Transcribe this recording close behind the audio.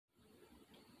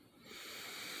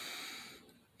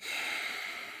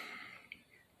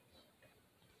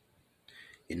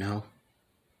You know,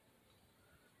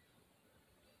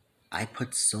 I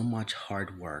put so much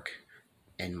hard work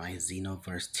in my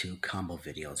Xenoverse 2 combo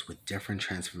videos with different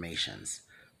transformations,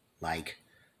 like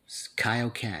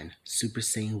Kaioken, Super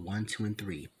Saiyan 1, 2, and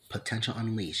 3, Potential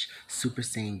Unleash, Super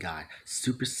Saiyan God,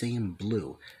 Super Saiyan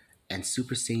Blue, and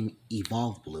Super Saiyan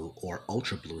Evolve Blue, or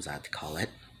Ultra Blue as I like to call it.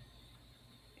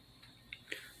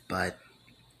 But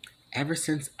ever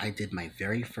since I did my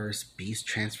very first Beast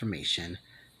transformation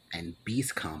and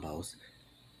Beast combos,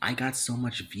 I got so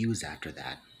much views after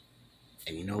that.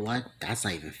 And you know what? That's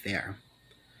not even fair.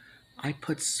 I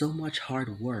put so much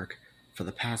hard work for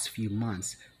the past few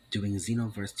months doing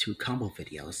Xenoverse 2 combo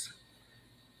videos.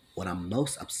 What I'm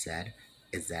most upset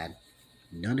is that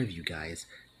none of you guys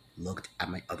looked at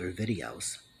my other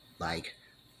videos, like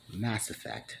Mass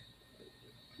Effect,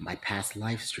 my past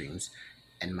live streams,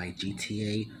 and my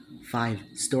GTA 5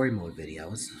 story mode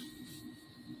videos.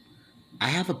 I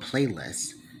have a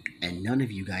playlist, and none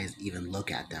of you guys even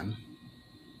look at them.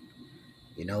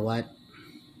 You know what?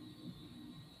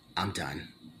 I'm done.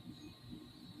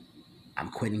 I'm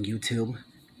quitting YouTube,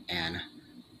 and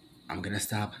I'm gonna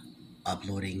stop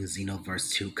uploading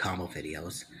Xenoverse 2 combo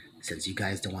videos since you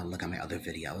guys don't want to look at my other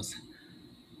videos.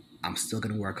 I'm still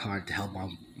gonna work hard to help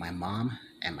my mom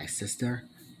and my sister,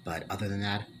 but other than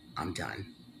that, I'm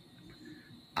done.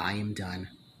 I am done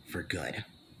for good.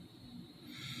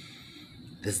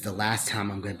 This is the last time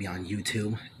I'm gonna be on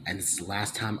YouTube, and this is the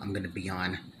last time I'm gonna be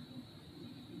on,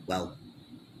 well,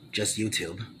 just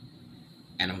YouTube.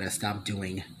 And I'm gonna stop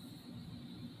doing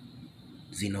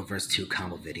Xenoverse 2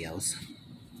 combo videos.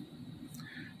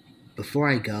 Before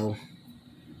I go,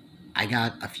 I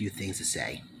got a few things to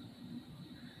say.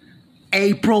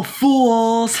 April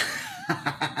Fools!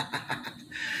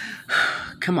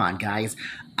 Come on, guys.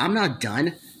 I'm not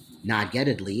done. Not yet,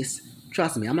 at least.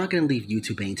 Trust me, I'm not going to leave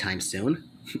YouTube anytime soon.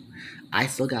 I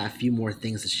still got a few more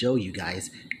things to show you guys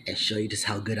and show you just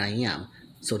how good I am.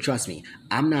 So trust me,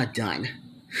 I'm not done.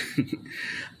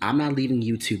 I'm not leaving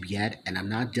YouTube yet, and I'm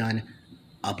not done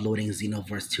uploading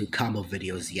Xenoverse 2 combo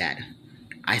videos yet.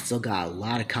 I still got a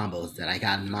lot of combos that I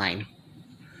got in mind.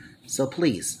 So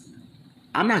please,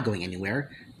 I'm not going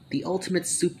anywhere. The Ultimate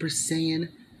Super Saiyan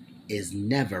is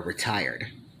never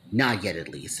retired. Not yet, at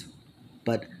least.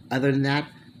 But other than that,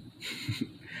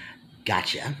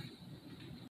 gotcha.